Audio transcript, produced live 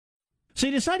So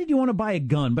you decided you want to buy a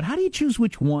gun, but how do you choose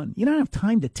which one? You don't have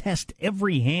time to test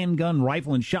every handgun,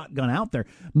 rifle, and shotgun out there.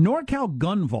 NorCal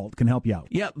Gun Vault can help you out.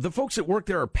 Yeah, the folks that work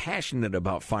there are passionate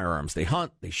about firearms. They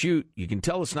hunt, they shoot. You can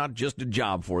tell it's not just a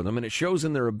job for them, and it shows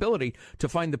in their ability to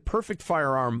find the perfect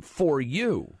firearm for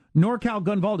you. NorCal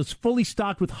Gun Vault is fully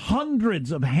stocked with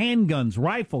hundreds of handguns,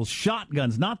 rifles,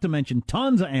 shotguns, not to mention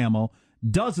tons of ammo,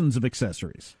 dozens of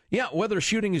accessories. Yeah, whether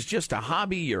shooting is just a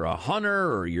hobby, you're a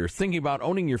hunter, or you're thinking about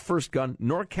owning your first gun,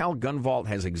 NorCal Gun Vault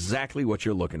has exactly what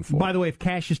you're looking for. By the way, if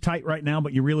cash is tight right now,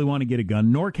 but you really want to get a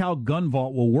gun, NorCal Gun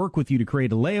Vault will work with you to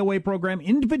create a layaway program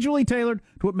individually tailored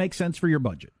to what makes sense for your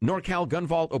budget. NorCal Gun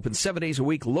Vault opens 7 days a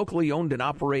week, locally owned and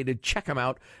operated. Check them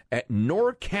out at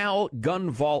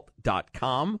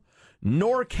NorCalGunVault.com.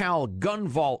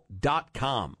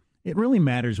 NorCalGunVault.com. It really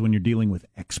matters when you're dealing with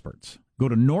experts. Go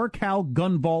to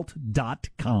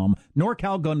NorCalGunVault.com,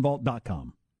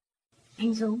 NorCalGunVault.com.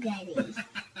 Angel Getty.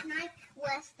 Can I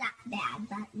press that bad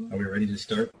button? Are we ready to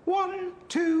start? 1,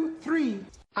 2, 3.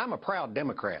 I'm a proud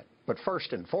Democrat, but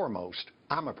first and foremost,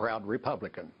 I'm a proud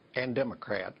Republican and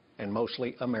Democrat and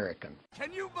mostly American.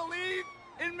 Can you believe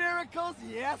in miracles?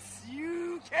 Yes,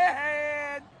 you can.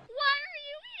 Why are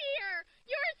you here?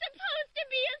 You're supposed to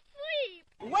be asleep.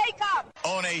 Wake up.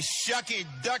 On a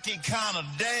shucky-ducky kind of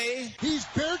day. He's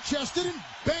bare-chested and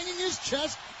banging his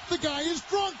chest. The guy is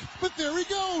drunk, but there he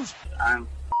goes. I'm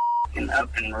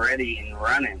up and ready and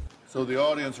running. So the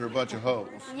audience are a bunch of hoes.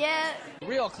 Yeah.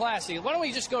 Real classy. Why don't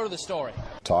we just go to the story?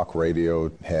 Talk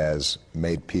radio has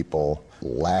made people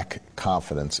lack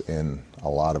confidence in a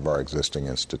lot of our existing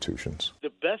institutions. The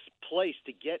best place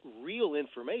to get real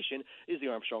information is the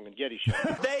Armstrong and Getty Show.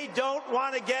 They don't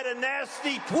want to get a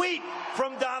nasty tweet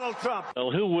from Donald Trump. Well,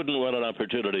 who wouldn't want an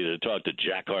opportunity to talk to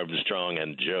Jack Armstrong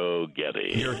and Joe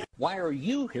Getty? Why are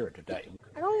you here today?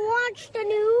 I don't watch the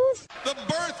news. The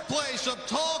birthplace of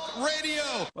talk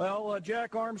radio. Well,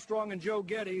 Jack Armstrong and Joe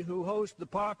Getty, who host the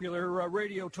popular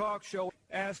radio talk show,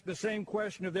 asked the same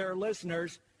question of their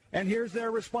listeners. And here's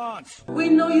their response. We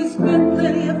know you spent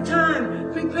plenty of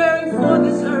time preparing for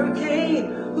this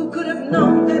hurricane. Who could have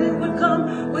known that it would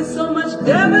come with so much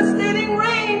devastating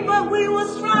rain? But we will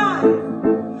strive,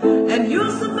 and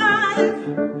you'll survive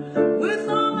with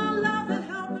all our love and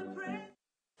help and praise.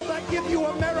 I give you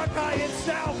America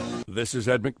itself. This is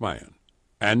Ed McMahon.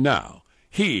 And now,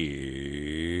 here's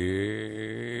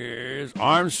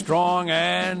Armstrong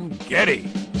and Getty.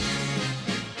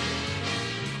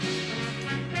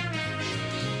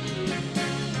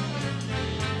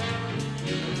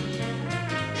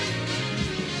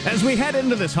 As we head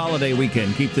into this holiday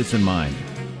weekend, keep this in mind.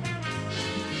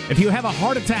 If you have a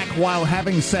heart attack while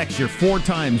having sex, you're 4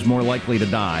 times more likely to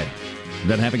die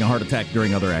than having a heart attack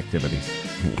during other activities.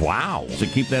 Wow. So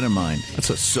keep that in mind.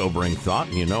 That's a sobering thought,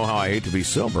 and you know how I hate to be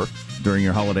sober. During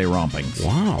your holiday rompings.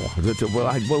 Wow. Well,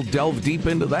 I will delve deep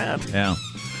into that. Yeah.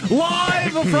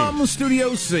 Live from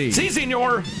Studio C. Si,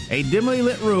 senor. A dimly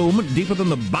lit room deeper than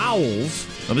the bowels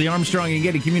of the Armstrong and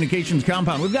Getty Communications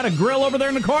compound. We've got a grill over there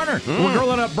in the corner. We're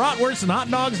grilling up bratwursts and hot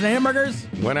dogs and hamburgers.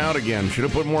 Went out again. Should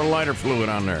have put more lighter fluid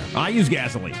on there. I use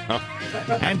gasoline.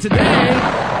 And today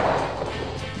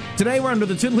we're under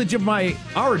the tutelage of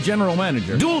our general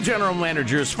manager. Dual general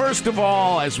managers. First of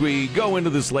all, as we go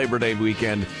into this Labor Day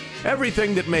weekend,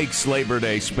 everything that makes Labor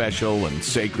Day special and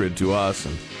sacred to us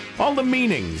and all the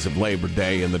meanings of Labor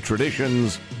Day and the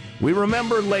traditions, we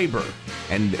remember labor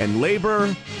and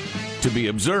labor to be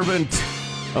observant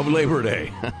of Labor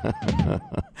Day.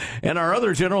 And our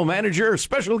other general manager,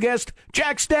 special guest,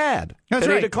 Jack's dad. That's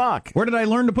at right. 8 o'clock. Where did I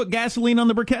learn to put gasoline on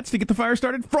the briquettes to get the fire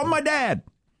started? From my dad.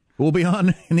 We'll be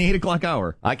on in the 8 o'clock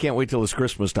hour. I can't wait till it's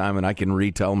Christmas time and I can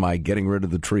retell my getting rid of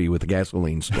the tree with the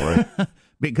gasoline story.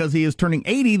 Because he is turning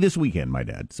 80 this weekend, my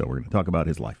dad. So we're going to talk about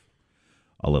his life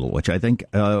a little, which I think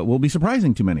will be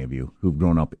surprising to many of you who've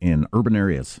grown up in urban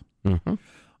areas.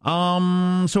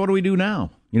 Mm-hmm. So what do we do now?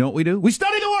 You know what we do? We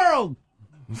study the world!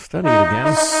 Study it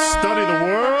again. Study the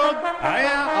world?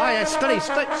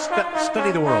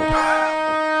 Study the world.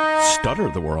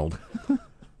 Stutter the world.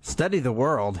 Study the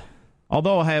world.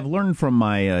 Although I have learned from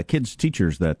my kids'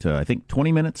 teachers that I think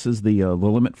 20 minutes is the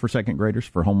limit for second graders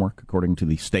for homework, according to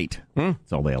the state.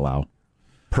 That's all they allow.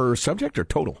 Per subject or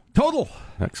total? Total.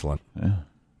 Excellent. Yeah.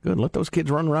 Good. Let those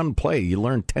kids run around and play. You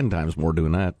learn 10 times more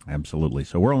doing that. Absolutely.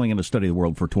 So we're only going to study the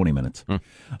world for 20 minutes.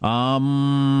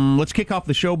 Let's kick off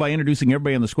the show by introducing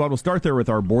everybody on the squad. We'll start there with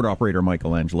our board operator,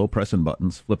 Michelangelo, pressing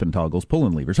buttons, flipping toggles,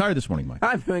 pulling levers. How are you this morning, Mike?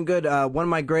 I'm doing good. One of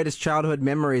my greatest childhood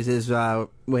memories is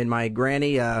when my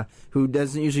granny, who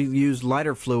doesn't usually use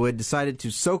lighter fluid, decided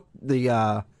to soak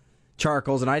the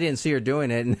charcoals, and I didn't see her doing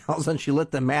it, and all of a sudden she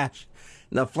lit the match.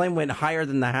 The flame went higher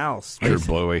than the house. Sure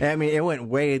blew it. I mean, it went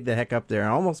way the heck up there. I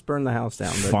almost burned the house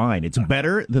down. But, Fine. It's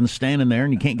better than standing there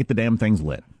and you can't get the damn things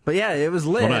lit. but yeah, it was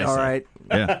lit. All right.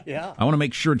 Yeah. Yeah. I want to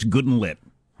make sure it's good and lit.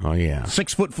 Oh, yeah.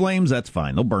 6-foot flames, that's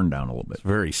fine. They'll burn down a little bit. It's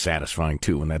very satisfying,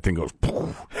 too, when that thing goes,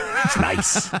 poof. It's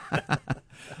nice.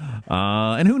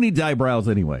 And who needs eyebrows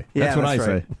anyway? That's what I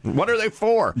say. What are they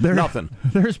for? Nothing.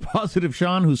 There's positive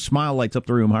Sean, whose smile lights up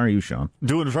the room. How are you, Sean?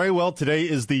 Doing very well. Today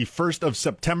is the 1st of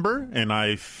September, and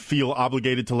I feel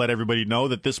obligated to let everybody know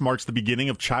that this marks the beginning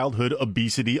of Childhood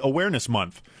Obesity Awareness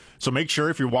Month. So make sure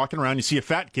if you're walking around, you see a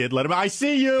fat kid, let him, I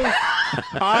see you.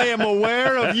 I am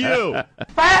aware of you.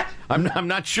 Fat! I'm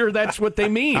not sure that's what they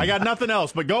mean. I got nothing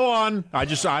else, but go on.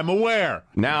 I'm aware.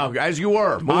 Now, as you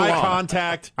were. Eye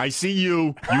contact. I see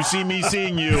you. You see me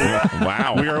seeing you.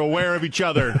 Wow. We are aware of each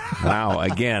other. Wow.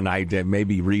 Again, I'd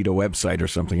maybe read a website or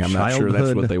something. I'm not sure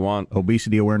that's what they want.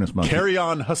 Obesity Awareness Month. Carry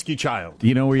on, husky child.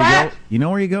 You know where you go? You know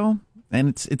where you go? And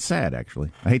it's sad, actually.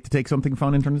 I hate to take something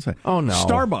fun and turn it sad. Oh, no.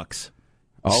 Starbucks.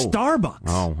 Oh. Starbucks.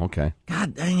 Oh, okay.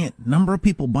 God dang it. Number of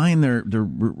people buying their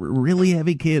really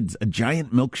heavy kids a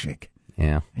giant milkshake.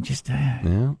 Yeah. I just,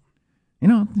 yeah. You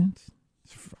know,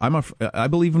 I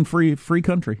believe in free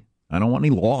country. I don't want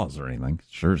any laws or anything.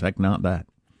 Sure as heck not that.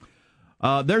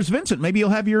 There's Vincent. Maybe you'll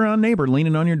have your neighbor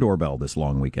leaning on your doorbell this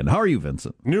long weekend. How are you,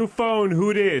 Vincent? New phone.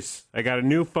 Who dis? I got a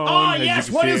new phone. Oh, yes.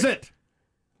 What is it?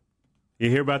 You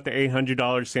hear about the $800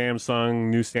 Samsung,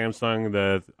 new Samsung,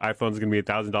 the iPhone's going to be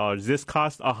 $1,000. This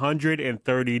costs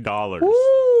 $130.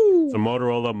 Woo! It's a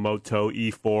Motorola Moto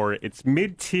E4. It's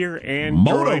mid-tier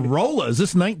Android. Motorola? Is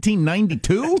this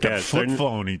 1992? Yes, flip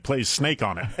phone. He plays Snake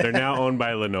on it. They're now owned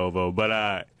by Lenovo.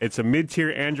 But it's a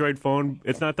mid-tier Android phone.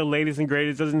 It's not the latest and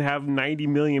greatest. It doesn't have 90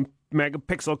 million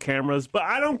megapixel cameras. But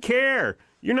I don't care.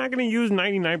 You're not going to use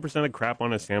 99% of crap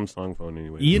on a Samsung phone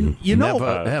anyway. You know,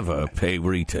 never pay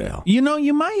retail. You know,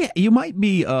 you might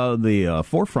be the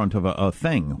forefront of a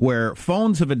thing where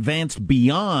phones have advanced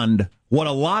beyond what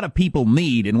a lot of people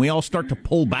need, and we all start to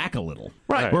pull back a little.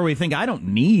 Right. Where we think, I don't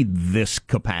need this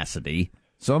capacity,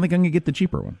 so I think I'm going to get the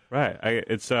cheaper one. Right. It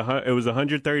was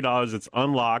 $130. It's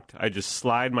unlocked. I just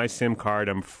slide my SIM card.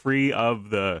 I'm free of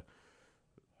the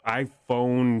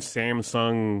iPhone,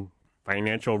 Samsung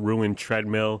financial ruin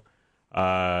treadmill,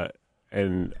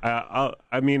 and I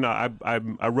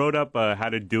wrote up how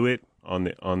to do it on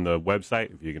the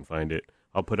website if you can find it.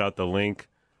 I'll put out the link.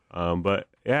 But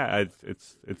yeah,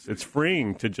 it's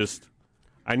freeing to just.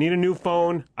 I need a new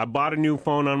phone. I bought a new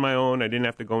phone on my own. I didn't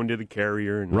have to go into the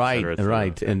carrier. And right, et cetera, et cetera.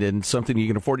 right, and something you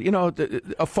can afford. You know,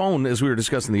 a phone, as we were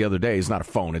discussing the other day, is not a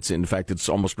phone. It's in fact, it's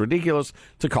almost ridiculous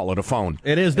to call it a phone.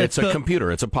 It is. It's a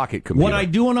computer. It's a pocket computer. What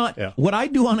I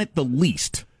do on it the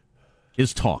least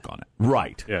is talk on it.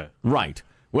 Right. Yeah. Right.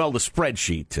 Well, the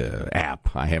spreadsheet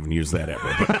app, I haven't used that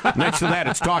ever. But next to that,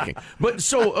 it's talking. But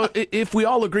so if we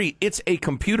all agree, it's a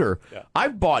computer. Yeah.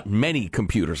 I've bought many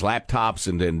computers, laptops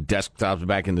and desktops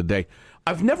back in the day.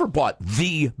 I've never bought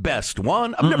the best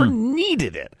one. I've never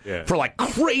needed it for like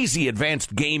crazy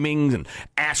advanced gaming and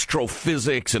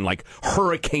astrophysics and like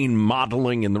hurricane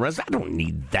modeling and the rest. I don't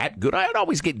need that good. I'd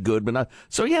always get good, but not.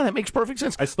 So yeah, that makes perfect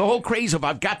sense. The whole craze of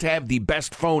I've got to have the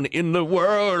best phone in the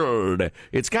world.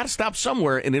 It's got to stop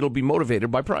somewhere, and it'll be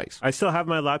motivated by price. I still have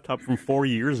my laptop from 4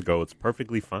 years ago. It's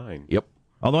perfectly fine. Yep.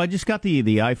 Although I just got the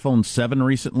iPhone 7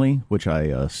 recently, which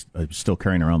I'm still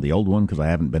carrying around the old one because I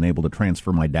haven't been able to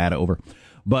transfer my data over.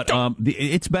 But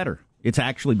it's better. It's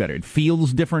actually better. It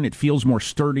feels different. It feels more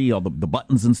sturdy. All the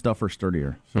buttons and stuff are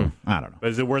sturdier. So I don't know.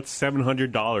 But is it worth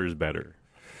 $700 better?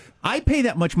 I pay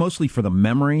that much mostly for the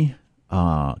memory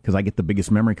because I get the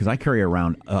biggest memory because I carry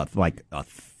around I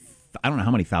don't know how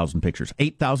many thousand pictures.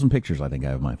 8,000 pictures I think I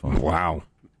have on my phone. Wow.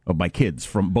 Of my kids,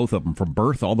 from both of them, from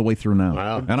birth all the way through now.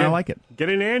 Wow. And I like it. Get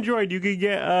an Android. You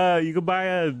could buy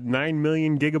a 9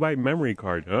 million gigabyte memory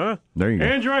card, huh? There you go.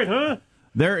 Android, huh?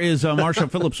 There is Marshall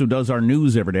Phillips, who does our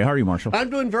news every day. How are you, Marshall?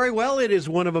 I'm doing very well. It is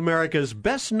one of America's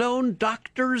best-known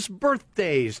doctors'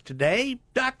 birthdays today.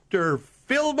 Dr.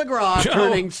 Phil McGraw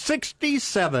turning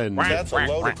 67. That's a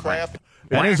load of crap.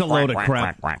 That is a load of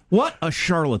crap. What a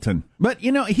charlatan. But,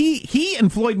 you know, he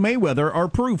and Floyd Mayweather are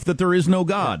proof that there is no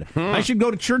God. I should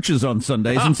go to churches on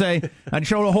Sundays and say, I'd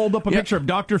hold up a picture of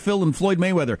Dr. Phil and Floyd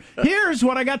Mayweather. Here's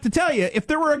what I got to tell you. If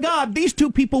there were a God, these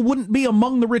two people wouldn't be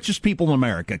among the richest people in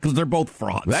America because they're both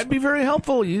frauds. That'd be very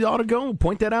helpful. You ought to go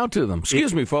point that out to them.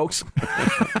 Excuse me, folks.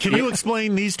 Can you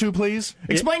explain these two, please?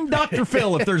 Explain Dr.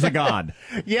 Phil if there's a God.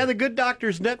 Yeah, the good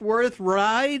doctor's net worth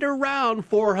right around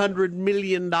 $400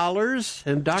 million.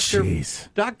 And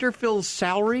Dr. Phil's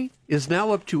salary is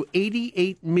now up to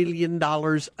 $88 million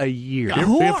a year.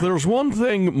 If there's one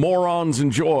thing morons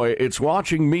enjoy, it's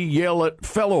watching me yell at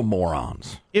fellow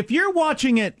morons. If you're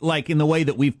watching it like in the way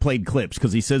that we've played clips,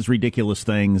 because he says ridiculous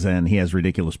things and he has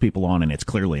ridiculous people on and it's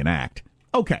clearly an act,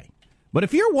 okay. But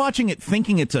if you're watching it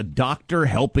thinking it's a doctor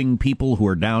helping people who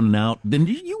are down and out, then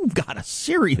you've got a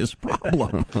serious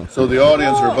problem. So the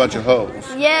audience are a bunch of hoes.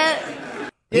 Yeah.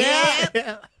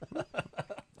 Yeah.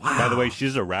 By the way,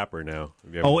 she's a rapper now.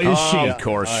 Oh, is she? Of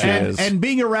course she is. And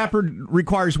being a rapper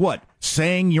requires what?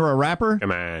 Saying you're a rapper?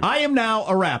 Come on. I am now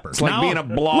a rapper. It's like being a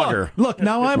blogger. Look,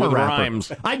 now I'm a With rapper.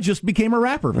 rhymes. I just became a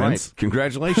rapper, Vince. Right.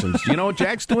 Congratulations. You know what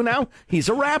Jack's doing now? He's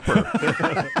a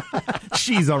rapper.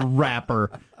 She's a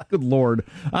rapper. Good Lord.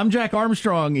 I'm Jack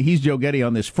Armstrong. He's Joe Getty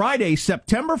on this Friday,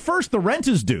 September 1st. The rent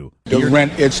is due. The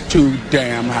rent is too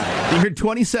damn high. Year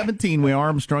 2017, we are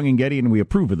Armstrong and Getty, and we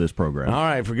approve of this program. All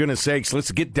right, for goodness sakes,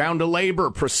 let's get down to labor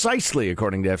precisely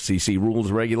according to FCC rules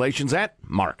and regulations at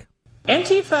Mark.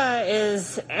 Antifa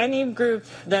is any group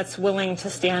that's willing to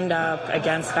stand up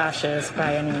against fascists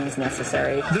by any means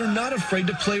necessary. They're not afraid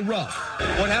to play rough.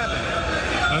 What happened?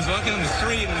 I was walking on the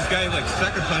street and this guy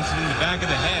sucker punched me in the back of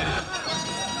the head.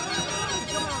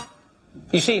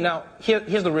 You see, now,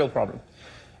 here's the real problem.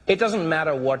 It doesn't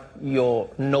matter what your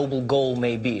noble goal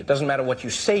may be. It doesn't matter what you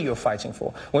say you're fighting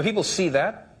for. When people see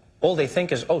that, all they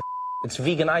think is, oh, it's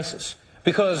vegan ISIS.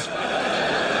 Because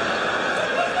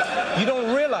you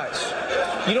don't realize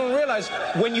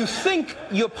when you think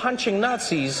you're punching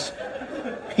Nazis,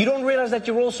 you don't realize that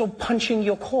you're also punching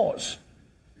your cause.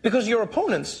 Because your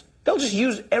opponents, they'll just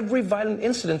use every violent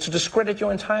incident to discredit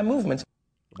your entire movement.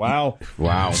 Wow.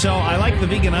 Wow. So I like the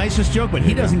vegan ISIS joke, but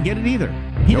he doesn't get it either.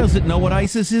 He doesn't know what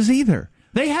ISIS is either.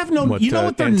 They have no, What, you know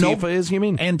what their Antifa is, you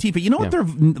mean? Antifa. You know what their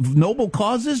noble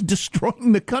cause is?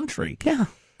 Destroying the country. Yeah.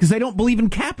 Because they don't believe in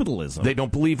capitalism. They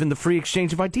don't believe in the free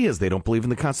exchange of ideas. They don't believe in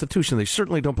the Constitution. They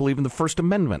certainly don't believe in the First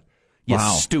Amendment. You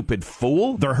stupid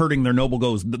fool. They're hurting their noble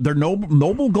goals. Their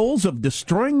noble goals of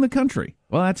destroying the country.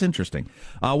 Well, that's interesting.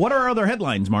 What are our other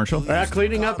headlines, Marshall?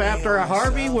 Cleaning up after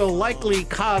Harvey will likely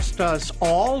cost us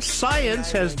all.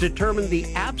 Science has determined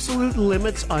the absolute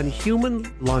limits on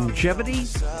human longevity,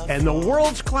 and the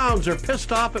world's clowns are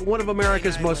pissed off at one of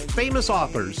America's most famous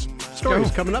authors. Stories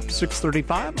coming up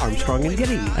 6:35. Armstrong and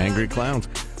Getty. Angry clowns.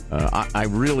 I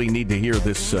really need to hear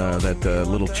this, that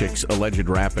little chick's alleged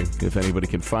rapping, if anybody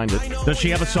can find it. Does she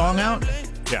have a song out?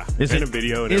 Yeah, Is and it a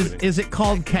video and everything. Is it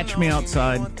called Catch Me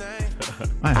Outside?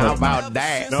 How about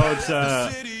that? No, it's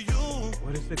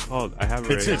what is it called? I have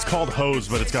it. It's called Hose,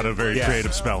 but it's got a very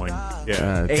creative spelling.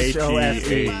 Yeah,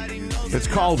 H-E-A. It's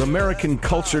called American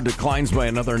Culture Declines by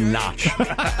Another Notch.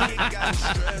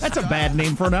 That's a bad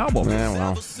name for an album. Yeah,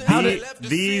 well.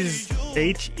 These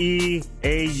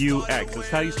H-E-A-U-X. That's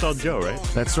how you spell Joe, right?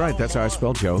 That's right. That's how I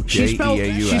spell Joe. She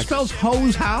J-E-A-U-X. spells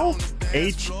hose how?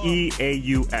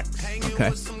 H-E-A-U-X.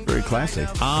 Okay. Very classy.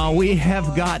 We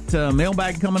have got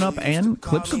mailbag coming up and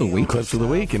clips of the week. Clips of the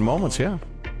week in moments, yeah.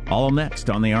 All next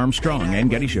on the Armstrong and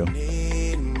Getty Show.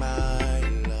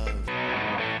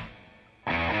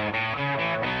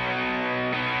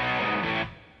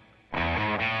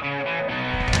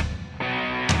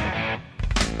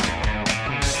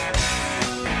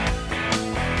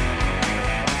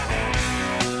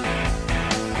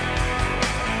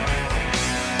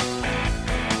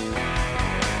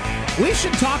 We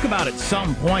should talk about at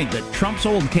some point that Trump's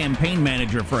old campaign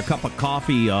manager for a cup of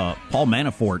coffee, Paul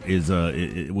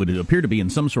Manafort, would appear to be in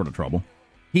some sort of trouble.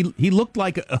 He looked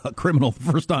like a criminal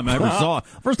the first time I ever saw.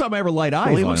 First time I ever laid eyes on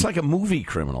him. Well, he looks like a movie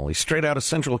criminal. He's straight out of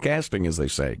Central Casting, as they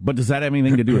say. But does that have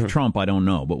anything to do with Trump? I don't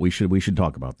know. But we should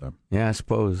talk about that. Yeah, I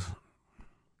suppose.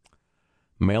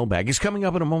 Mailbag is coming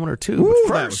up in a moment or two. Ooh,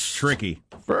 but that was tricky.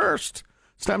 First,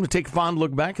 it's time to take a fond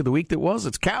look back at the week that was.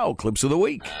 It's Cow Clips of the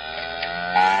Week.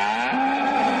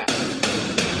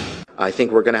 I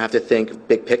think we're going to have to think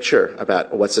big picture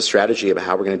about what's the strategy about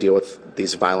how we're going to deal with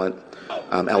these violent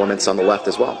elements on the left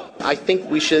as well. I think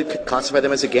we should classify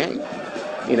them as a gang.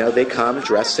 You know, they come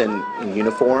dressed in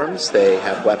uniforms, they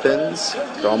have weapons,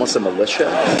 they're almost a militia.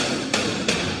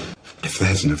 If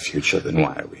there's no future, then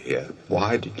why are we here?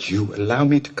 Why did you allow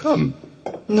me to come?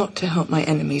 Not to help my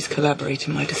enemies collaborate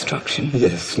in my destruction.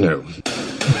 Yes, no.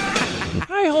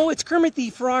 Hi-ho, it's Kermit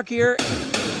the Frog here.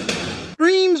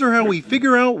 Dreams are how we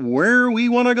figure out where we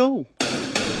want to go.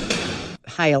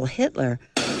 Heil Hitler.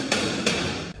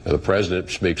 The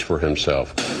president speaks for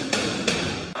himself.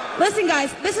 Listen,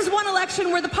 guys, this is one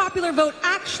election where the popular vote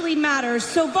actually matters,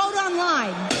 so vote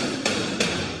online.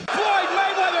 Floyd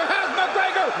Mayweather has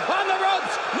McGregor on the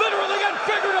ropes, literally and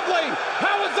figuratively.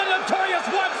 How is the notorious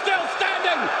one still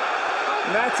standing?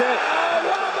 That's it.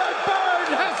 Robert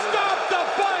Byrd has stopped.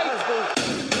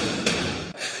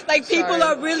 like people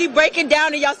are really breaking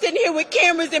down and y'all sitting here with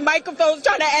cameras and microphones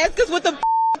trying to ask us what the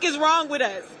is wrong with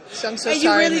us. I'm so and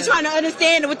sorry, you really trying to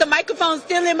understand it with the microphone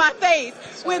still in my face,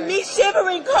 with me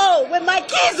shivering cold, with my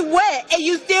kids wet, and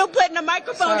you still putting the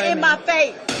microphone in my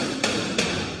face.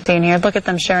 Dean, here, look at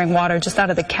them sharing water just out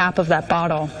of the cap of that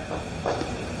bottle.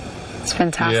 It's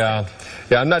fantastic.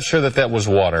 Yeah, I'm not sure that was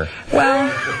water. Well,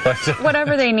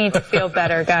 whatever they need to feel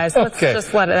better, guys. Let's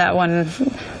just let that one.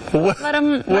 Let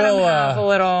them have a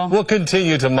little. We'll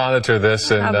continue to monitor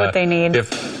this and have what they need.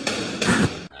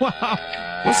 Wow.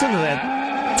 Listen to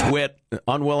that twit,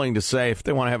 unwilling to say if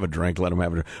they want to have a drink, let them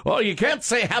have a drink. Well, you can't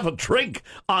say have a drink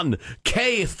on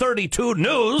K32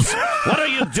 News. What are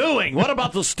you doing? What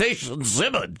about the station's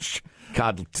image?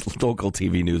 God, local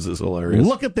TV news is hilarious.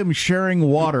 Look at them sharing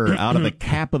water out of the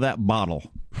cap of that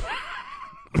bottle.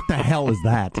 What the hell is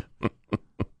that?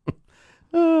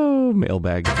 Oh,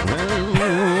 mailbag.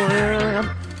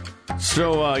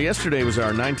 So yesterday was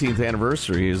our 19th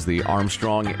anniversary is the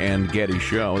Armstrong and Getty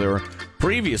show. There were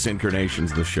previous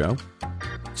incarnations of the show.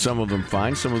 Some of them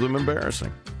fine, some of them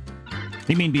embarrassing.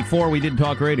 You mean before we did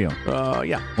talk radio?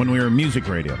 Yeah. When we were music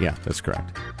radio? Yeah, that's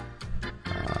correct.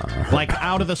 Like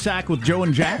Out of the Sack with Joe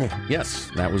and Jack?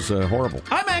 Yes, that was horrible.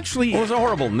 It was a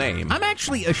horrible name. I'm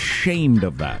actually ashamed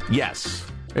of that. Yes.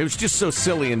 It was just so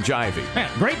silly and jivey. Yeah,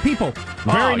 great people.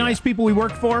 Very nice people we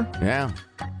worked for. Yeah.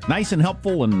 Nice and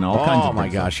helpful and all kinds of things. Oh, my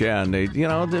gosh, yeah.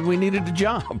 And, we needed a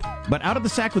job. But Out of the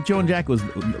Sack with Joe and Jack was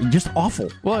just awful.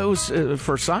 Well, it was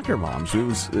for soccer moms. It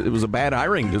was a bad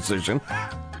hiring decision.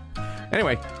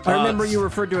 Anyway. I remember you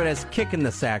referred to it as Kick in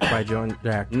the Sack by Joe and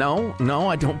Jack. No,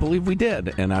 I don't believe we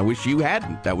did. And I wish you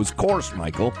hadn't. That was coarse,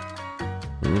 Michael.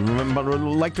 But I'd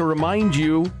like to remind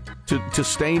you to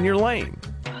stay in your lane.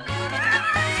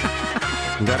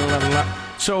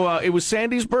 So it was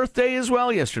Sandy's birthday as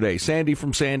well yesterday. Sandy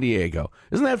from San Diego.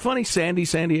 Isn't that funny? Sandy,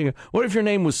 San Diego. What if your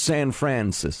name was San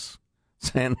Francis?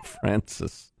 San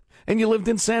Francis. And you lived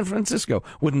in San Francisco.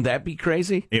 Wouldn't that be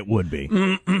crazy? It would be.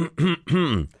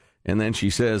 And then she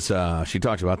says, she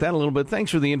talks about that a little bit.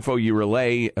 Thanks for the info you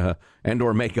relay and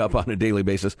or make up on a daily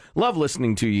basis. Love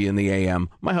listening to you in the AM.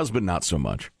 My husband, not so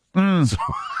much. So,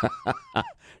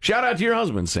 shout out to your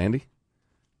husband, Sandy.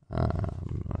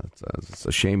 It's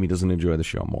a shame he doesn't enjoy the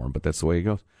show more, but that's the way it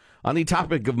goes. On the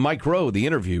topic of Mike Rowe, the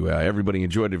interview, everybody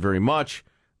enjoyed it very much.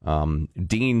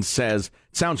 Dean says,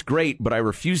 sounds great, but I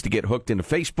refuse to get hooked into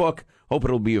Facebook. Hope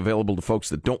it'll be available to folks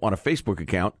that don't want a Facebook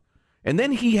account. And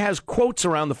then he has quotes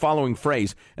around the following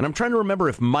phrase, and I'm trying to remember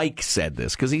if Mike said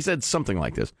this, because he said something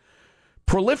like this.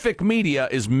 Prolific media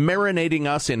is marinating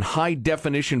us in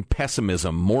high-definition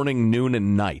pessimism, morning, noon,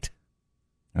 and night.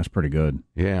 That's pretty good.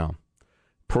 Yeah.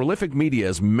 Prolific media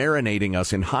is marinating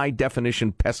us in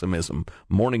high-definition pessimism,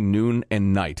 morning, noon,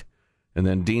 and night. And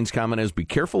then Dean's comment is, be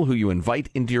careful who you invite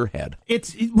into your head. I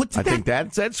think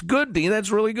that's good, Dean.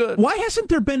 That's really good. Why hasn't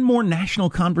there been more national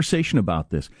conversation about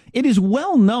this? It is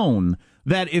well known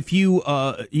that if you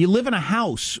live in a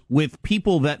house with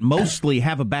people that mostly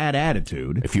have a bad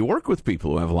attitude. If you work with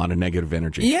people who have a lot of negative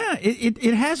energy. Yeah,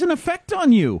 it has an effect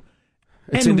on you.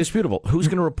 It's indisputable. Who's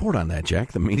going to report on that,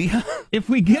 Jack? The media? If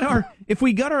we get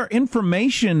our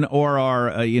information or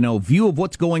our view of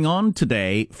what's going on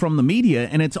today from the media,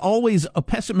 and it's always a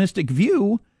pessimistic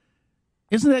view,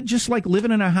 isn't that just like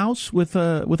living in a house with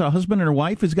a husband and a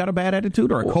wife who's got a bad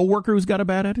attitude, or a coworker who's got a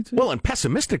bad attitude? Well, and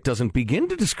pessimistic doesn't begin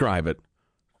to describe it.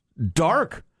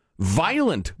 Dark,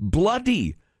 violent,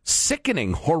 bloody,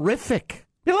 sickening, horrific.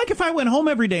 Yeah, like if I went home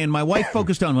every day and my wife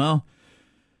focused on,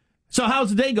 so how's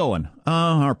the day going?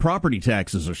 Our property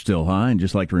taxes are still high, and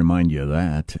just like to remind you of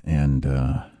that. And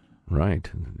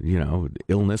right,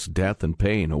 illness, death, and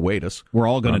pain await us. We're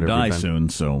all going to die soon.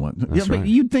 So right.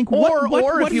 You'd think,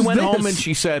 or if you went this? home and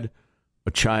she said,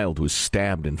 a child was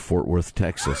stabbed in Fort Worth,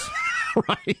 Texas.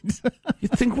 Right. You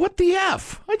think, what the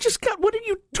F? What are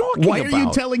you talking about? Why are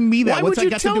you telling me that? What's that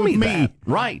got to do with me?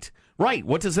 Right.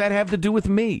 What does that have to do with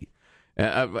me?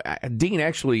 Dean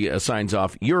actually signs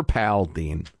off, your pal,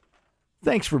 Dean.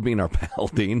 Thanks for being our pal,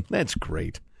 Dean. That's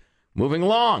great. Moving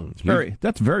along.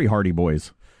 That's very Hardy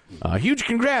Boys. Huge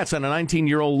congrats on a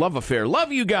 19-year-old love affair.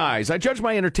 Love you guys. I judge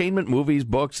my entertainment, movies,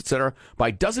 books, etc.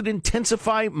 by does it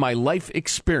intensify my life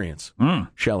experience?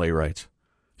 Shelley writes.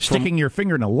 Sticking your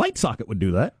finger in a light socket would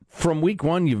do that. From week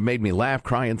one, you've made me laugh,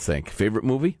 cry, and think. Favorite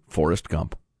movie? Forrest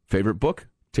Gump. Favorite book?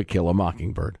 To Kill a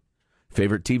Mockingbird.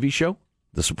 Favorite TV show?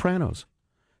 The Sopranos.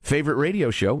 Favorite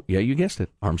radio show? Yeah, you guessed it.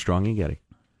 Armstrong and Getty.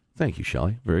 Thank you,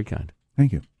 Shelley. Very kind.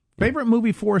 Thank you. Favorite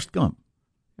movie, Forrest Gump.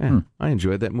 Yeah, I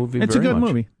enjoyed that movie very much. It's a good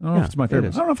movie. I don't know if it's my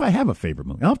favorite. I don't know if I have a favorite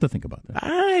movie. I'll have to think about that.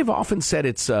 I've often said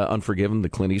it's Unforgiven, the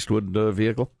Clint Eastwood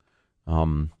vehicle.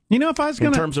 If I was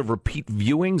in terms of repeat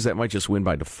viewings, that might just win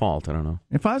by default. I don't know.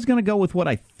 If I was going to go with what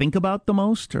I think about the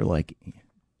most, or like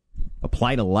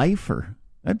apply to life,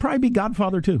 that'd probably be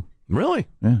Godfather 2. Really?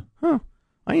 Yeah. Huh.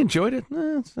 I enjoyed it.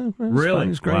 It's really?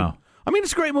 It's great. Wow. I mean,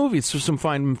 it's a great movie. It's just some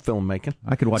fine filmmaking.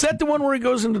 I could watch. Is that the one where he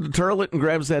goes into the turlet and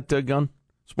grabs that gun?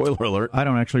 Spoiler alert. I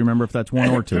don't actually remember if that's 1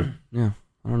 or 2. Yeah,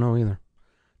 I don't know either.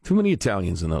 Too many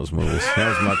Italians in those movies. That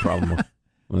was my problem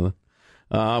with it.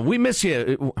 We miss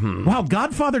you. Wow,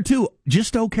 Godfather 2,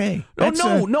 just okay.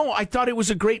 No, I thought it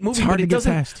was a great movie, it's hard but to it get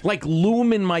doesn't past. Like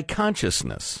loom in my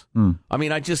consciousness. I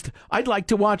mean, I'd like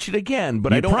to watch it again,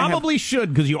 but you I don't probably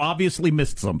should, because you obviously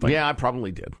missed something. Yeah, I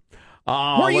probably did.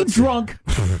 Were you drunk?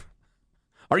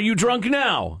 Are you drunk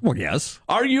now? Well, yes.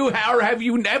 Are you, or have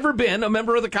you never been a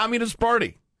member of the Communist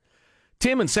Party?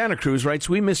 Tim in Santa Cruz writes,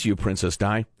 we miss you, Princess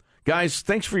Di. Guys,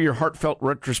 thanks for your heartfelt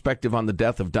retrospective on the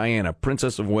death of Diana,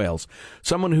 Princess of Wales,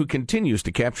 someone who continues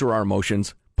to capture our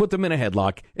emotions, put them in a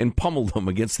headlock, and pummel them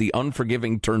against the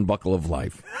unforgiving turnbuckle of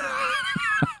life.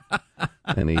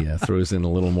 And he throws in a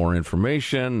little more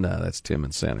information. That's Tim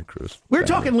in Santa Cruz. We were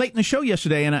talking late in the show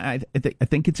yesterday, and I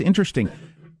think it's interesting.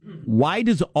 Why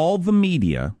does all the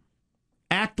media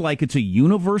act like it's a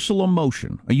universal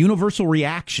emotion, a universal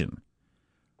reaction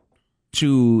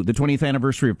to the 20th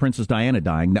anniversary of Princess Diana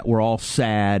dying, that we're all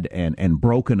sad and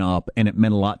broken up and it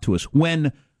meant a lot to us,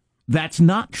 when that's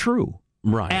not true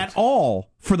at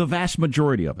all for the vast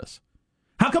majority of us?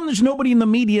 How come there's nobody in the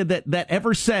media that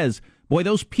ever says, boy,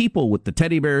 those people with the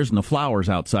teddy bears and the flowers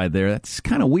outside there, that's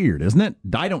kind of weird, isn't it?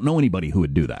 I don't know anybody who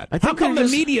would do that. How come the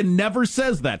media never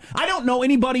says that? I don't know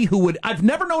anybody who would. I've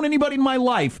never known anybody in my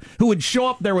life who would show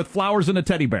up there with flowers and a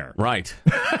teddy bear. Right.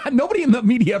 Nobody in the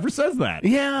media ever says that.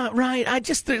 Yeah, right.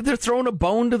 They're throwing a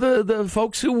bone to the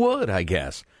folks who would, I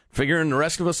guess. Figuring the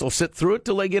rest of us will sit through it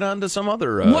till they get on to some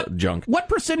other junk. What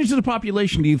percentage of the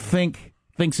population do you think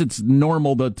thinks it's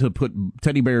normal to put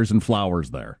teddy bears and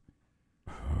flowers there?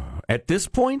 At this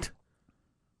point,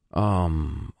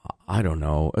 I don't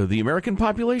know. The American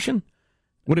population?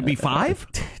 Would it be 5?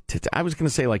 I was going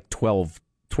to say like 12%.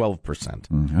 12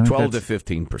 to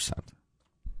 15%.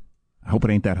 I hope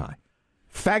it ain't that high.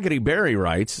 Faggoty Barry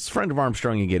writes, it's a friend of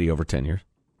Armstrong and Getty over 10 years.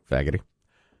 Faggoty.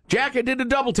 Jack, I did a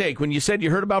double take when you said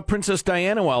you heard about Princess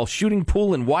Diana while shooting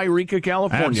pool in Wairika,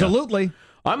 California. Absolutely.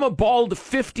 I'm a bald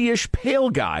 50-ish pale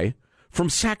guy from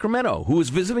Sacramento who was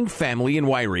visiting family in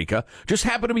Wairika, just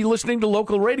happened to be listening to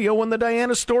local radio when the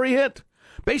Diana story hit.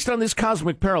 Based on this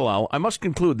cosmic parallel, I must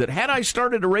conclude that had I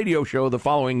started a radio show the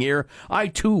following year, I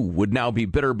too would now be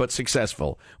bitter but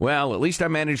successful. Well, at least I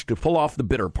managed to pull off the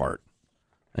bitter part.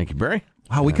 Thank you, Barry.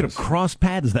 Wow, we could have crossed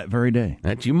paths that very day.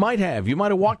 That you might have. You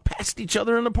might have walked past each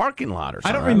other in the parking lot or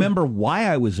something. I don't remember why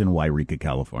I was in Wairika,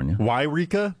 California.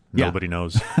 Wairika? Yeah. Nobody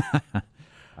knows.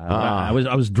 I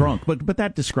was drunk, but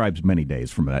that describes many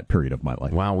days from that period of my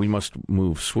life. Wow, we must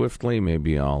move swiftly.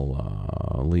 Maybe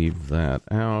I'll leave that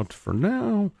out for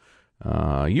now.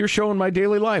 Your show in my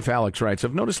daily life, Alex writes.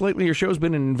 I've noticed lately your show's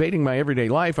been invading my everyday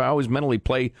life. I always mentally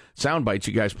play sound bites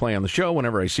you guys play on the show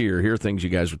whenever I see or hear things you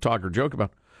guys would talk or joke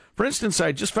about. For instance,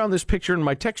 I just found this picture in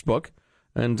my textbook,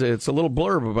 and it's a little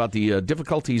blurb about the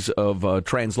difficulties of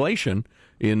translation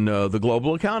in the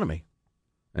global economy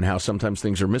and how sometimes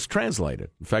things are mistranslated.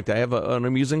 In fact, I have an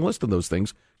amusing list of those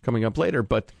things coming up later.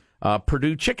 But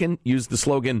Purdue Chicken used the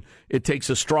slogan, "It takes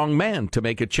a strong man to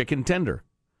make a chicken tender,"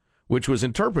 which was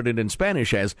interpreted in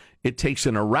Spanish as, "It takes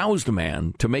an aroused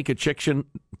man to make a chicken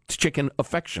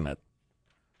affectionate."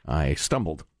 I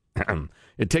stumbled.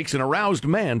 It takes an aroused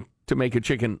man to make a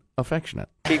chicken affectionate.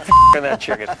 Keep that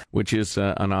chicken. Which is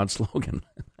an odd slogan.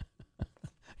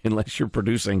 Unless you're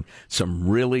producing some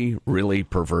really, really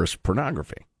perverse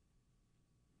pornography.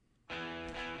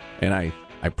 And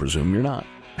I presume you're not.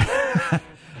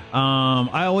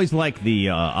 I always like the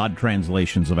odd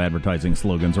translations of advertising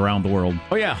slogans around the world.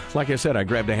 Oh, yeah. Like I said, I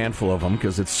grabbed a handful of them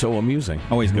because it's so amusing.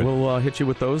 Always good. We'll hit you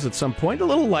with those at some point. A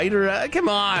little lighter. Come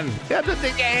on.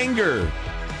 The anger,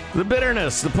 the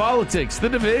bitterness, the politics, the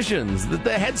divisions, the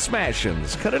head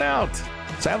smashings. Cut it out.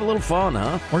 Let's have a little fun,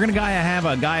 huh? We're going to have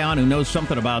a guy on who knows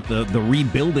something about the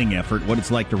rebuilding effort, what it's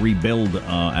like to rebuild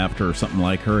after something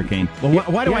like Hurricane. Well,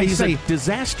 why do I say a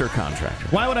disaster contractor?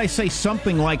 Why would I say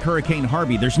something like Hurricane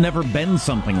Harvey? There's never been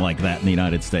something like that in the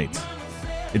United States.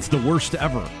 It's the worst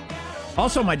ever.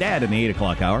 Also, my dad in the 8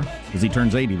 o'clock hour, because he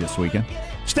turns 80 this weekend.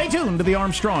 Stay tuned to the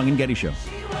Armstrong and Getty Show.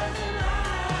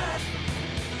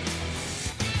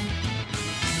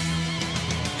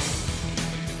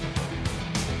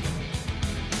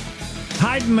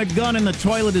 Hiding the gun in the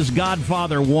toilet is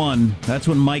Godfather 1. That's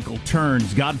when Michael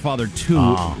turns. Godfather 2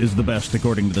 is the best,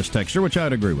 according to this texture, which I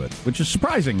would agree with. Which is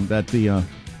surprising that the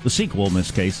The sequel, in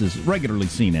this case, is regularly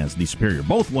seen as the superior.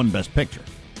 Both won Best Picture,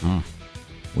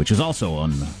 which is also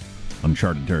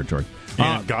uncharted territory.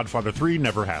 And Godfather 3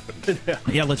 never happened.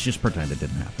 Yeah, let's just pretend it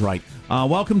didn't happen. Right.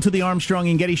 Welcome to the Armstrong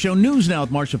and Getty Show. News now with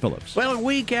Marcia Phillips. Well, a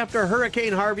week after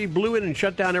Hurricane Harvey blew in and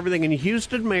shut down everything in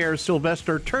Houston, Mayor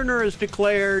Sylvester Turner has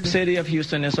declared... The city of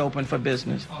Houston is open for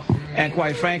business. And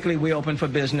quite frankly, we're open for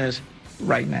business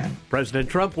right now. President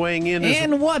Trump weighing in...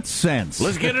 In what sense?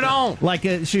 Let's get it on. Like,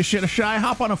 should I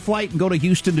hop on a flight and go to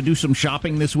Houston to do some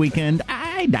shopping this weekend?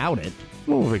 I doubt it.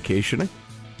 Well, vacationing.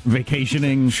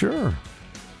 Vacationing? Sure.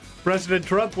 President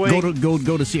Trump weighing...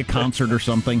 Go to see a concert or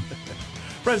something.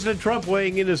 President Trump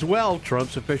weighing in as well.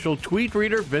 Trump's official tweet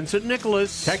reader, Vincent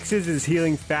Nicholas. Texas is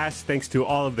healing fast thanks to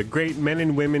all of the great men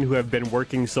and women who have been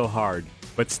working so hard,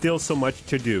 but still so much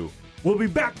to do. We'll be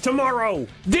back tomorrow.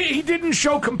 He didn't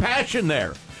show compassion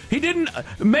there. He didn't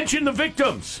mention the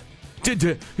victims.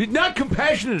 Not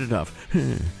compassionate enough.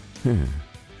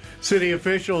 City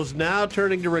officials now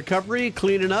turning to recovery,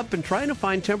 cleaning up, and trying to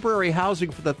find temporary housing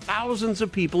for the thousands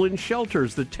of people in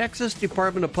shelters. The Texas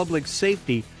Department of Public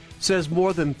Safety says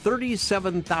more than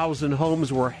 37,000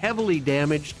 homes were heavily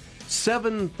damaged,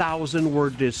 7,000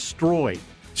 were destroyed.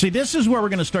 See, this is where we're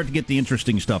going to start to get the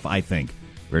interesting stuff, I think.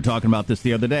 We were talking about this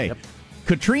the other day. Yep.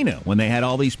 Katrina, when they had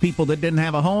all these people that didn't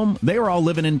have a home, they were all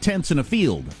living in tents in a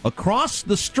field. Across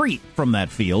the street from that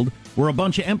field were a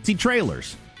bunch of empty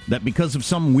trailers that because of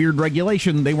some weird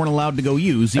regulation, they weren't allowed to go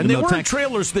use. And they weren't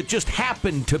trailers that just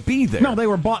happened to be there. No, they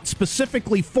were bought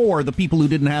specifically for the people who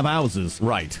didn't have houses.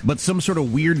 Right. But some sort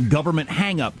of weird government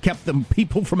hang-up kept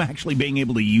people from actually being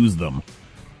able to use them.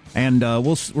 And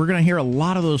we're going to hear a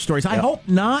lot of those stories. I hope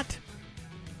not.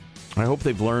 I hope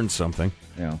they've learned something.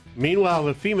 Yeah. Meanwhile,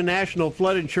 the FEMA National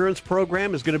Flood Insurance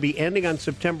Program is going to be ending on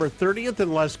September 30th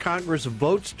unless Congress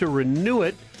votes to renew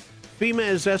it. FEMA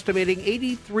is estimating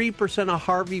 83% of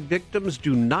Harvey victims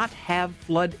do not have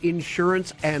flood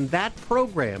insurance, and that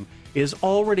program is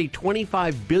already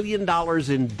 $25 billion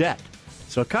in debt.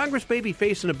 So Congress may be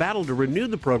facing a battle to renew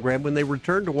the program when they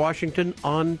return to Washington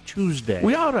on Tuesday.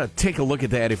 We ought to take a look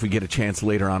at that if we get a chance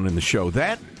later on in the show.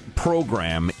 That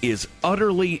program is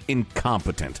utterly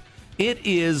incompetent. It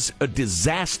is a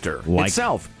disaster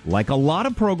itself. Like a lot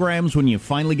of programs when you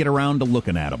finally get around to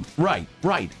looking at them. Right.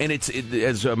 And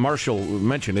as Marshall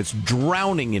mentioned, it's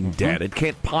drowning in debt. It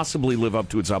can't possibly live up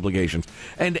to its obligations.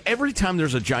 And every time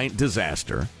there's a giant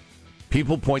disaster,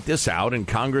 people point this out and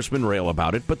congressmen rail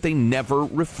about it, but they never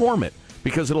reform it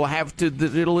because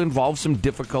it'll involve some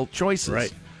difficult choices.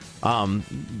 Right.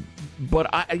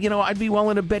 But I'd be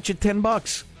willing to bet you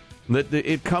 $10 that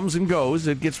it comes and goes,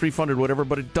 it gets refunded, whatever,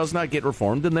 but it does not get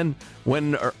reformed. And then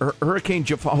when Hurricane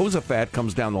Jehoshaphat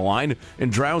comes down the line and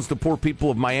drowns the poor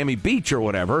people of Miami Beach or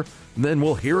whatever, then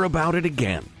we'll hear about it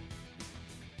again.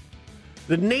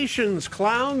 The nation's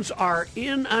clowns are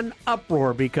in an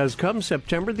uproar because come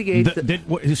September the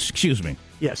 8th... excuse me.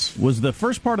 Yes. Was the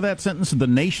first part of that sentence the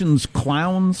nation's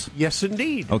clowns? Yes,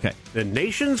 indeed. Okay. The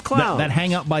nation's clowns. That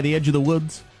hang out by the edge of the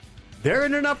woods? They're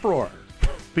in an uproar.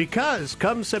 Because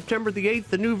come September the 8th,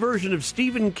 the new version of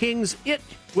Stephen King's It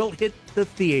will hit the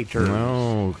theaters.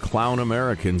 Oh, clown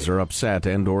Americans are upset,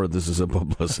 or this is a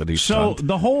publicity stunt. So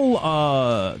the whole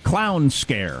clown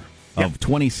scare of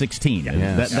 2016,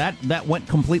 that went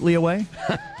completely away?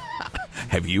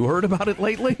 Have you heard about it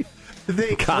lately?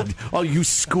 God, all you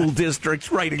school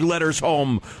districts writing letters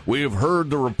home. We have heard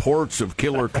the reports of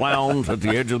killer clowns at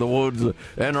the edge of the woods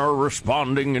and are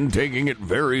responding and taking it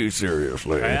very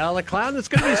seriously. Well, the clown that's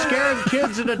going to be scaring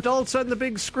kids and adults on the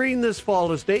big screen this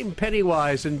fall is named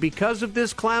Pennywise, and because of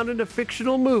this clown in a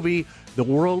fictional movie, the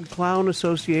World Clown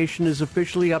Association is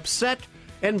officially upset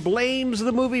and blames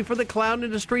the movie for the clown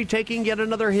industry taking yet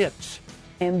another hit.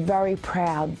 I am very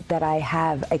proud that I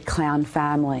have a clown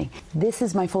family. This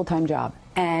is my full-time job,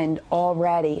 and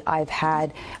already I've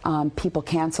had people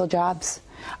cancel jobs.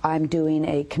 I'm doing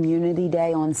a community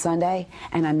day on Sunday,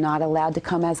 and I'm not allowed to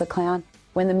come as a clown.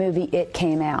 When the movie It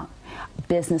came out,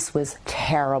 business was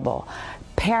terrible.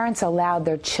 Parents allowed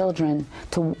their children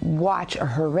to watch a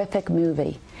horrific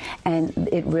movie, and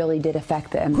it really did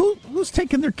affect them. Who's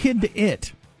taking their kid to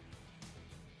It?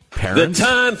 Parents? The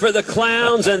time for the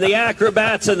clowns and the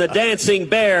acrobats and the dancing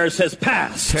bears has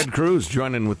passed. Ted Cruz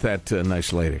joining with that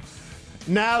nice lady.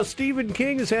 Now, Stephen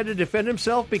King has had to defend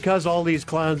himself because all these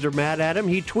clowns are mad at him.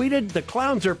 He tweeted, "The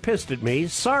clowns are pissed at me.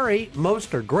 Sorry,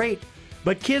 most are great.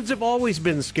 But kids have always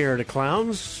been scared of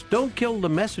clowns. Don't kill the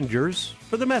messengers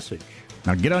for the message."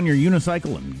 Now get on your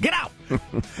unicycle and get out.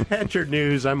 That's your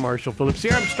news. I'm Marshall Phillips.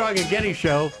 The Armstrong and Getty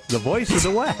Show, the voice of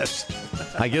the West.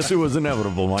 I guess it was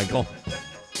inevitable, Michael.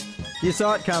 You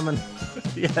saw it coming.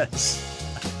 Yes.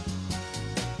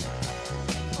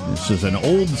 This is an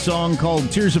old song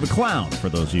called Tears of a Clown, for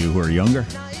those of you who are younger.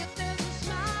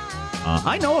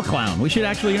 I know a clown. We should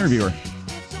actually interview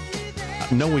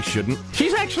her. No, we shouldn't.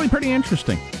 She's actually pretty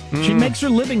interesting. She makes her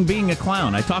living being a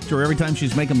clown. I talk to her every time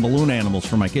she's making balloon animals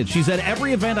for my kids. She's at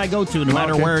every event I go to, no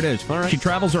matter where it is. All right. She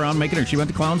travels around making her. She went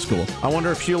to clown school. I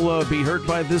wonder if she'll be hurt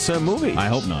by this movie. I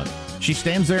hope not. She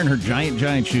stands there in her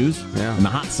giant shoes in the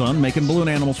hot sun making balloon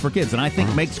animals for kids, and I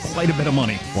think makes quite a bit of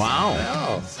money.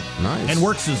 Wow. Nice. And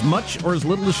works as much or as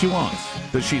little as she wants.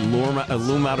 Does she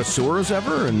loom out of sewers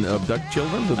ever and abduct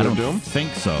children to I their don't doom?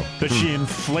 think so. Does she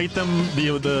inflate them,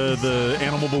 the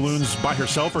animal balloons, by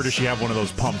herself, or does she have one of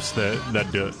those pumps that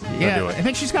do it? Yeah, I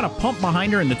think she's got a pump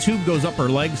behind her, and the tube goes up her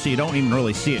leg, so you don't even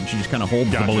really see it, and she just kind of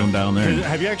holds the balloon down there.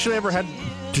 Have you actually ever had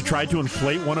to try to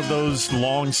inflate one of those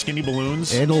long, skinny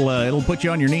balloons? It'll put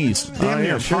you on your knees. Damn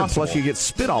near sure. impossible. Plus, you get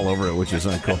spit all over it, which is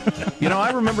not cool.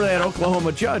 I remember that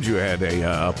Oklahoma judge who had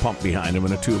a pump behind him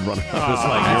and a tube running up his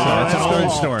leg. That's an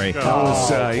old story. He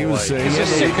had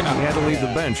to leave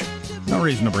the bench. No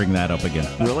reason to bring that up again.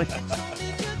 Really?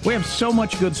 We have so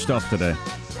much good stuff today.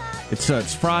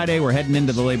 It's Friday. We're heading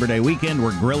into the Labor Day weekend.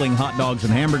 We're grilling hot dogs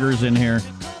and hamburgers in here.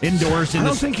 Indoors. I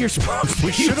don't think you're supposed to.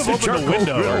 We should have opened the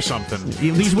window or something.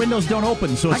 These windows don't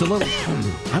open, so it's a little...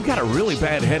 I've got a really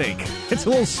bad headache. It's a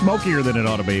little smokier than it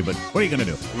ought to be, but what are you going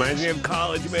to do? Reminds me of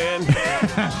college, man.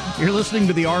 You're listening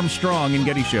to the Armstrong and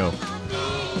Getty Show.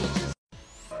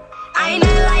 I ain't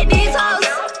nothing like these hoes.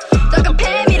 Don't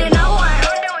compare me to no one.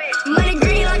 Money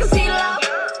green like a sea love.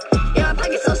 Yeah, my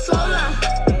pocket's so swollen.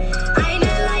 I ain't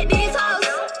nothing like these hoes.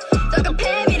 Don't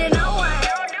compare me to no one.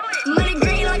 Money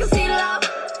green like a sea love.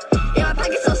 Yeah, my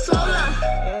pocket's so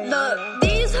swollen. Look,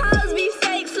 these hoes be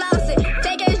fake flossing.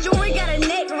 Fake ass jewelry got a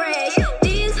neck rash.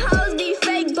 These hoes be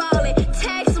fake balling.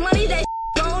 Tax money that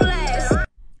gon' last.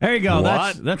 There you go.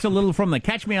 What? That's a little from the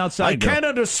Catch Me Outside. I can't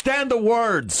understand the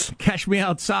words. Catch Me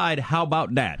Outside. How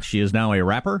about that? She is now a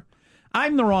rapper.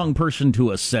 I'm the wrong person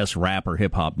to assess rap or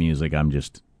hip hop music.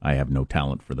 I have no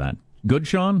talent for that. Good,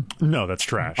 Sean? No, that's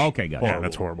trash. Okay, gotcha. Yeah,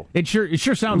 that's horrible. It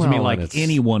sure sounds to me like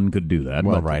anyone could do that.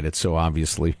 Well, but right. It's so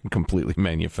obviously completely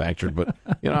manufactured. But,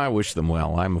 I wish them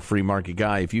well. I'm a free market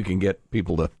guy. If you can get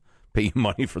people to pay you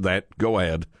money for that, go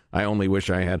ahead. I only wish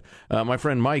I had. My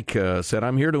friend Mike said,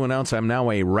 I'm here to announce I'm now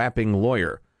a rapping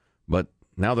lawyer. But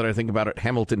now that I think about it,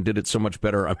 Hamilton did it so much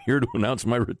better. I'm here to announce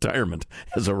my retirement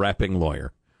as a rapping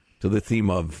lawyer. To the theme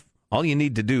of all you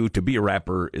need to do to be a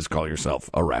rapper is call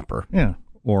yourself a rapper. Yeah.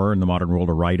 Or in the modern world,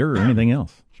 a writer or anything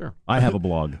else. Sure. I have a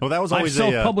blog. Well, that was always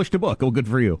I've self-published a book. Oh, good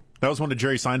for you. That was one of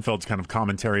Jerry Seinfeld's kind of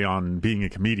commentary on being a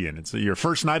comedian. It's your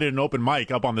first night at an open mic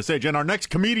up on the stage, and our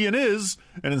next comedian is,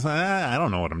 and it's I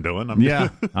don't know what I'm doing.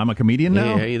 I'm a comedian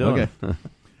now. Hey, how you doing? Okay.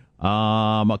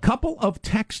 A couple of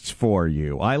texts for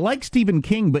you. I like Stephen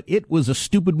King, but it was a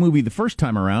stupid movie the first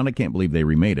time around. I can't believe they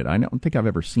remade it. I don't think I've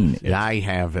ever seen it. I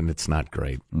have, and it's not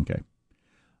great. Okay.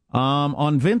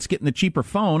 On Vince getting the cheaper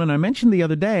phone, and I mentioned the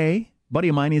other day, buddy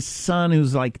of mine, his son,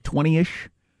 who's like 20-ish,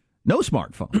 no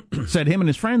smartphone. Said him and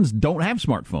his friends don't have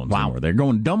smartphones anymore. They're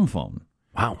going dumb phone.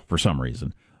 Wow. For some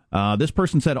reason. This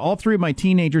person said, all three of my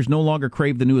teenagers no longer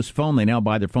crave the newest phone. They now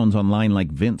buy their phones online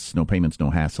like Vince. No payments, no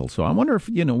hassle. So I wonder if,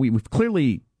 we've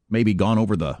clearly maybe gone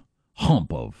over the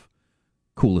hump of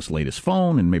coolest, latest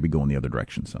phone and maybe go in the other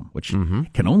direction some, which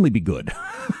can only be good,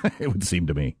 it would seem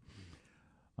to me.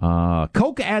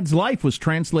 Coke Adds Life was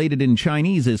translated in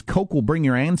Chinese as Coke will bring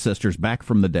your ancestors back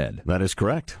from the dead. That is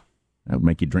correct. That would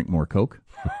make you drink more Coke.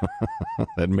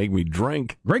 That'd make me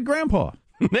drink. Great Grandpa.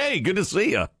 Hey, good to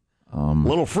see you. A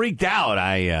little freaked out.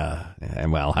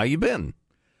 How you been?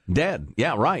 Dead.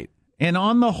 Yeah, right. And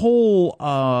on the whole,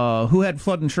 who had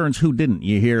flood insurance, who didn't?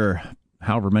 You hear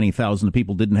however many thousands of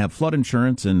people didn't have flood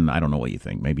insurance, and I don't know what you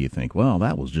think. Maybe you think, well,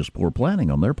 that was just poor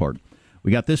planning on their part.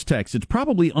 We got this text. It's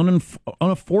probably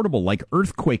unaffordable, like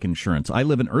earthquake insurance. I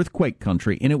live in earthquake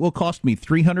country, and it will cost me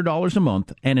 $300 a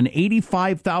month and an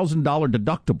 $85,000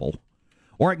 deductible.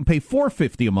 Or I can pay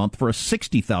 $450 a month for a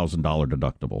 $60,000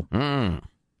 deductible.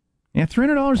 Yeah,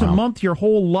 $300 a month your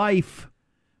whole life,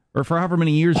 or for however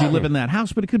many years you live in that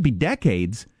house, but it could be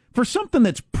decades, for something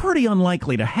that's pretty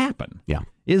unlikely to happen. Yeah.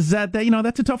 Is that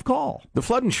that's a tough call. The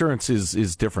flood insurance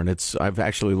is different. I've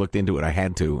actually looked into it. I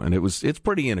had to, and it's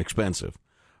pretty inexpensive.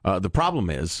 The problem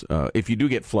is, if you do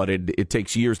get flooded, it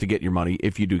takes years to get your money.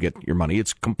 If you do get your money,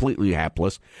 it's completely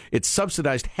hapless. It's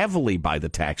subsidized heavily by the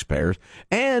taxpayers,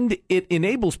 and it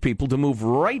enables people to move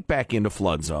right back into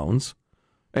flood zones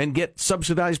and get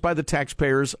subsidized by the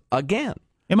taxpayers again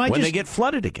when they get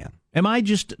flooded again. Am I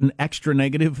just an extra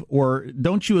negative, or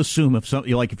don't you assume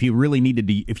if you really needed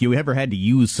to, if you ever had to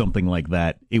use something like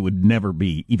that, it would never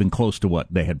be even close to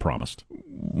what they had promised?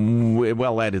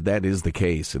 Well, that is the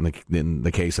case in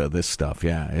the case of this stuff.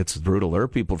 Yeah, it's brutal. There are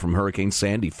people from Hurricane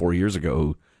Sandy 4 years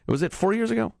ago. Was it 4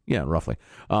 years ago? Yeah, roughly.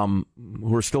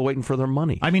 Who are still waiting for their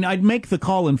money. I mean, I'd make the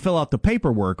call and fill out the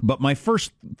paperwork, but my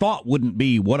first thought wouldn't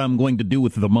be what I'm going to do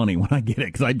with the money when I get it,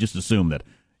 because I'd just assume that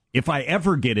if I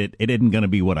ever get it, it isn't going to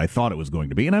be what I thought it was going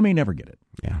to be, and I may never get it.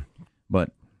 Yeah.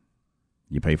 But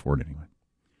you pay for it anyway.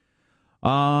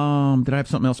 Did I have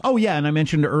something else? Oh, yeah, and I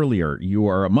mentioned earlier, you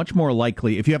are much more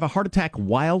likely, if you have a heart attack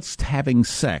whilst having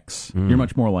sex, you're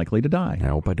much more likely to die. I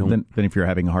hope I don't. Than if you're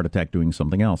having a heart attack doing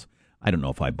something else. I don't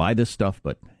know if I buy this stuff,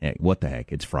 but hey, what the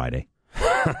heck? It's Friday.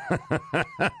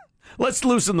 Let's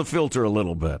loosen the filter a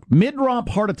little bit. Mid-romp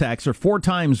heart attacks are 4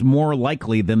 times more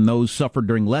likely than those suffered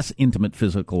during less intimate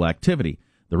physical activity.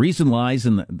 The reason lies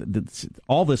in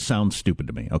all this sounds stupid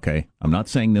to me, okay? I'm not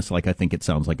saying this like I think it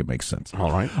sounds like it makes sense.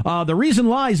 All right. The reason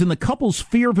lies in the couple's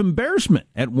fear of embarrassment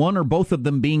at one or both of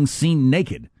them being seen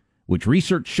naked, which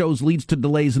research shows leads to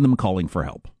delays in them calling for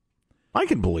help. I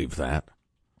can believe that.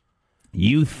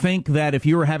 You think that if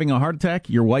you were having a heart attack,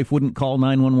 your wife wouldn't call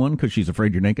 911 because she's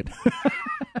afraid you're naked?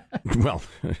 Well,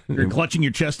 you're clutching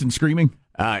your chest and screaming?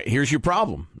 Here's your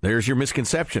problem. There's your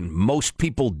misconception. Most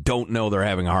people don't know they're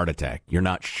having a heart attack. You're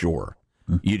not sure.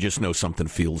 You just know something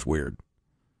feels weird.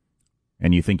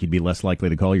 And you think you'd be less likely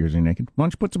to call yours naked? Why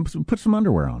don't you put some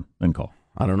underwear on and call?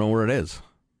 I don't know where it is.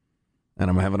 And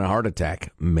I'm having a heart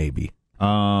attack, maybe.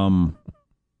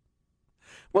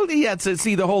 Well, yeah,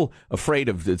 see, the whole afraid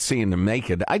of seeing them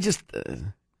naked, I just...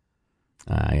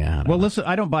 Well, listen,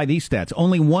 I don't buy these stats.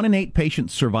 Only 1 in 8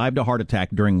 patients survived a heart attack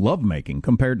during lovemaking,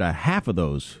 compared to half of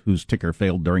those whose ticker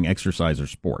failed during exercise or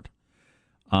sport.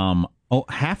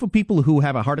 Half of people who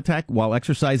have a heart attack while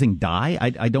exercising die?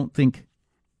 I don't think...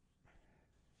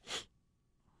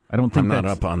 I'm not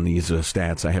up on these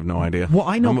stats. I have no idea. Well,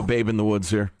 I know I'm a babe in the woods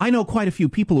here. I know quite a few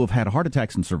people who have had heart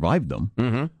attacks and survived them.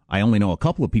 Mm-hmm. I only know a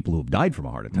couple of people who have died from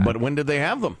a heart attack. But when did they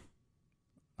have them?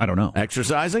 I don't know.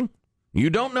 Exercising? You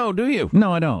don't know, do you?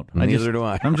 No, I don't. Neither do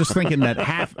I. I'm just thinking that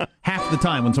half the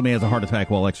time when somebody has a heart attack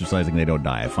while exercising, they don't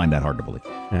die. I find that hard to believe.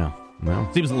 Yeah, well,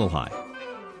 seems a little high.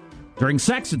 During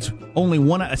sex, it's only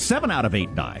 7 out of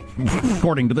 8 die,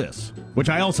 according to this, which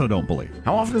I also don't believe.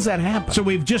 How often does that happen? So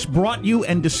we've just brought you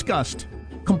and discussed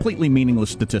completely meaningless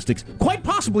statistics, quite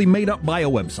possibly made up by a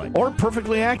website. Or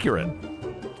perfectly accurate.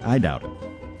 I doubt it.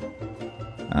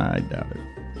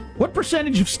 What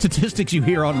percentage of statistics you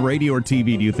hear on radio or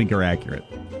TV do you think are accurate?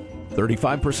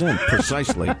 35%,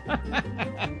 precisely.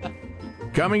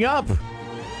 Coming up,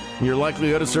 your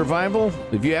likelihood of survival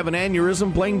if you have an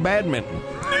aneurysm playing badminton.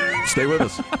 Stay with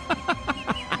us.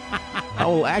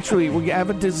 We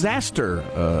have a disaster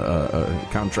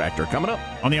contractor coming up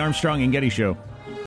on the Armstrong and Getty Show.